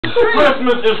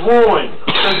Christmas is ruined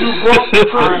because you broke the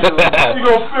tree. You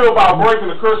gonna feel about breaking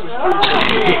the Christmas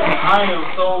tree? I am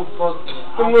so fucked.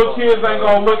 Them little kids ain't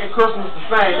gonna look at Christmas the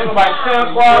same. They're like,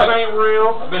 Santa Claus ain't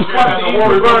real. You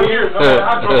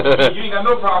ain't got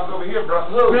no problems over here, bro.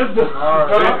 I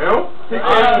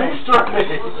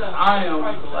am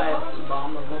blasted, but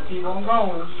I'm gonna keep on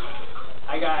going.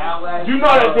 I got outlast. You know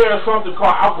that there's something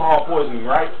called alcohol poisoning,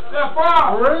 right? That's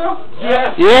fine. For real?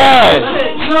 Yes. Yes.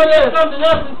 You know there's something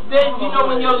else that you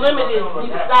know when your limit is, you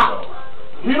need to stop.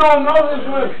 You don't know his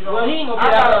limit. Well, he ain't gonna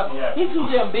get out of. He's too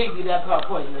damn big to get that car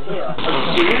poisoning. Yeah.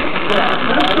 He's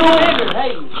too big.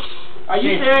 Hey. Are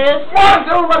you serious? Why does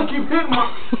everybody keep hitting my...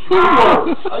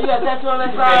 Oh, you got a tattoo on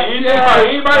that side? Yeah,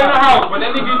 anybody in the house, but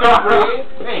that nigga got red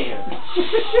pants.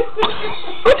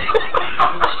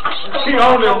 He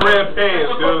on them red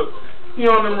pants, dude. He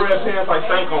on them red pants like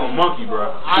Stank on a monkey,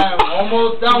 bro. I am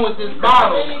almost done with this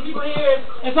bottle.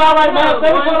 It's all right, man.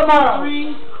 Save it for tomorrow.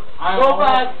 3, 4,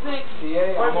 5, 6.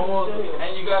 Yeah, I'm almost.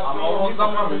 And you got 3 almost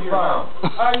something to round.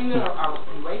 Are you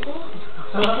waiting?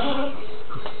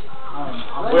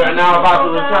 We are now about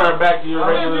to return back to your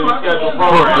regularly scheduled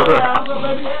program.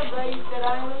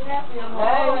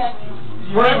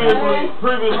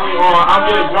 Previously on, I'm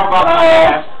getting drunk off my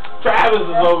ass. Travis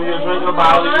is over here drinking a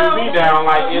bottle of UV down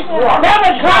like it's water.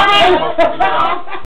 Never coming!